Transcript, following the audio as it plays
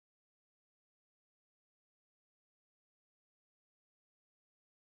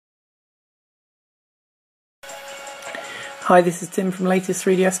Hi, this is Tim from Latest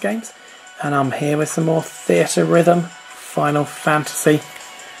 3DS Games, and I'm here with some more Theatrhythm Final Fantasy,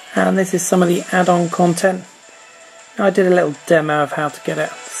 and this is some of the add-on content. I did a little demo of how to get it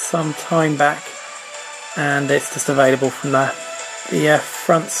some time back, and it's just available from the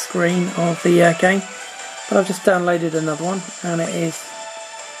front screen of the game. But I've just downloaded another one, and it is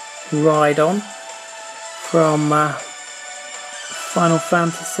Ride On from Final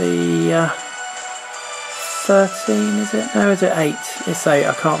Fantasy 13, is it? No, is it 8? It's 8,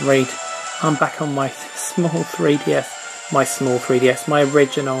 I can't read. I'm back on my small 3DS. My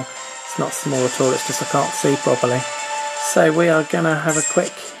original. It's not small at all, it's just I can't see properly. So we are going to have a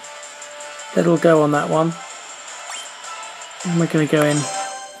quick little go on that one. And we're going to go in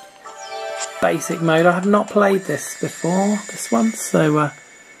basic mode. I have not played this before, this one, so we'll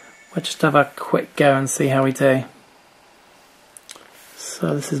just have a quick go and see how we do.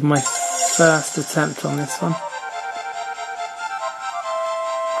 So this is my first attempt on this one.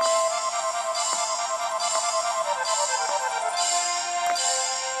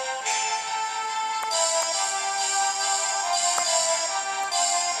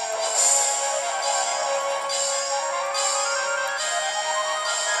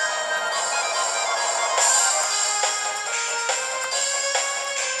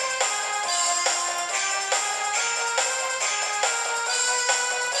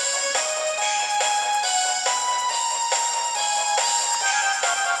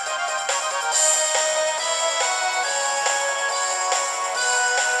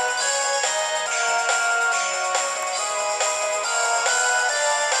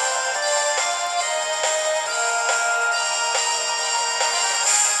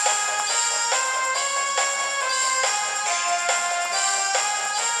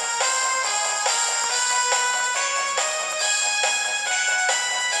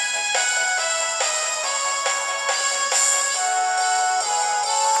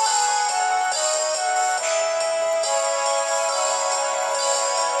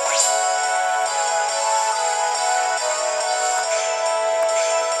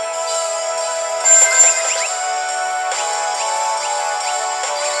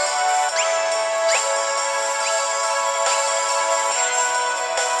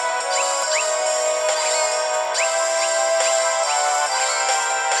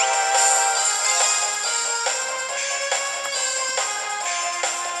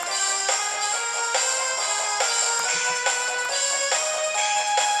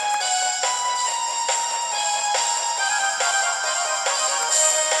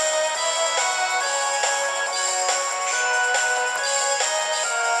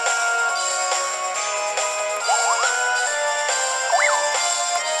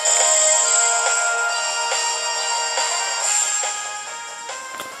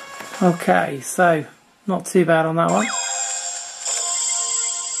 Okay, so not too bad on that one.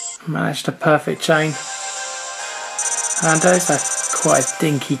 Managed a perfect chain. And it's quite a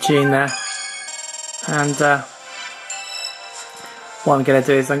dinky tune there. And what I'm going to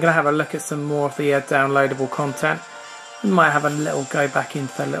do is I'm going to have a look at some more of the downloadable content. We might have a little go back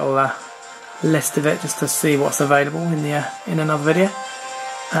into the little list of it just to see what's available in another video.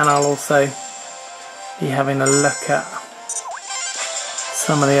 And I'll also be having a look at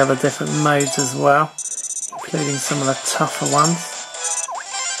some of the other different modes as well, including some of the tougher ones.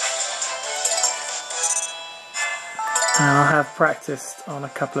 And I have practiced on a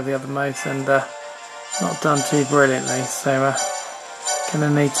couple of the other modes and not done too brilliantly, so going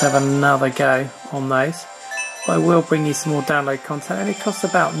to need to have another go on those. But I will bring you some more download content, and it costs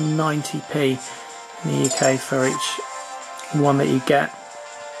about 90p in the UK for each one that you get.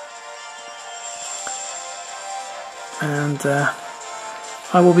 And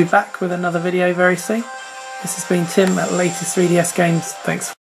I will be back with another video very soon. This has been Tim at Latest 3DS Games.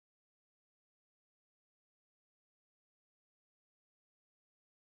 Thanks.